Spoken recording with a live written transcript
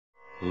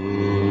అందరికీ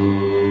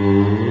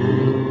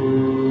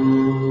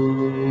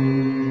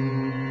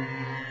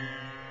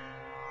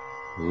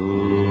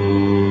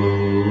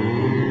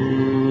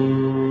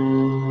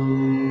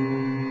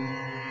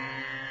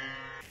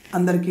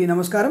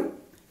నమస్కారం।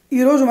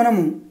 ఈరోజు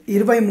మనము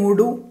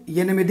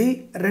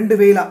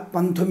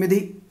 23/8/2019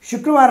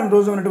 శుక్రవారం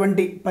రోజు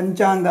ఉన్నటువంటి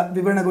పంచాంగ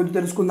వివరణ గురించి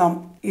తెలుసుకుందాం।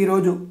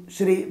 ఈరోజు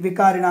శ్రీ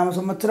వికారి నామ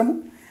సంవత్సరము,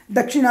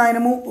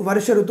 దక్షిణాయనము,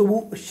 వర్ష ఋతువు,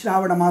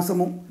 శ్రావణ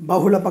మాసము,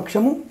 బహుళ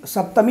పక్షము,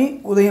 సప్తమి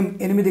ఉదయం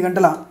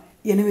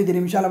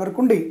 8:08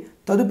 వరకుండి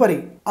తదుపరి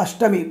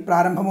అష్టమి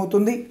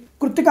ప్రారంభమవుతుంది।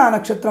 కృత్తికా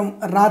నక్షత్రం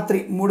రాత్రి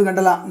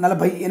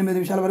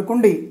 3:48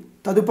 వరకుండి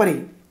తదుపరి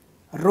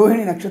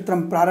రోహిణి నక్షత్రం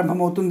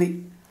ప్రారంభమవుతుంది।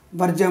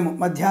 వర్జము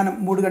మధ్యాహ్నం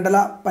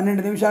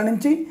 3:12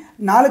 నుంచి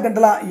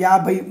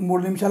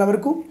 4:53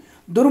 వరకు,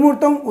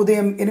 దుర్ముహూర్తం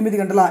ఉదయం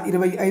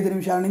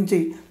 8:25 నుంచి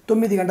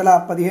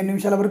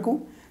 9:15 వరకు,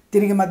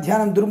 తిరిగి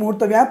మధ్యాహ్నం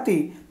దుర్ముహూర్త వ్యాప్తి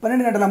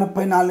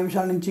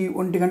 12:34 నుంచి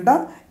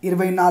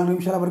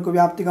 1:24 వరకు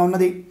వ్యాప్తిగా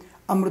ఉన్నది।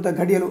 అమృత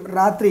ఘడియలు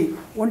రాత్రి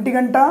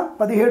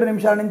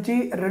 1:17 నుంచి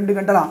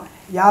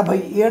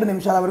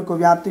 2:57 వరకు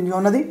వ్యాప్తిగా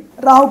ఉన్నది।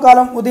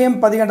 రాహుకాలం ఉదయం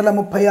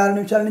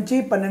 10:36 నుంచి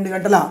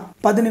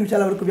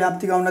 12:10 వరకు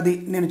వ్యాప్తిగా ఉన్నది।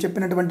 నేను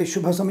చెప్పినటువంటి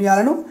శుభ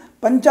సమయాలను,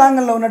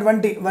 పంచాంగంలో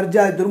ఉన్నటువంటి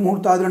వర్జాది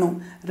దుర్ముహూర్తాదులను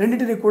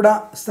రెండింటిని కూడా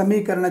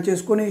సమీకరణ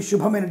చేసుకొని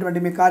శుభమైనటువంటి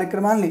మీ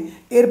కార్యక్రమాల్ని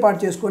ఏర్పాటు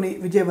చేసుకొని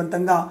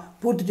విజయవంతంగా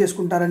పూర్తి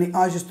చేసుకుంటారని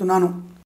ఆశిస్తున్నాను।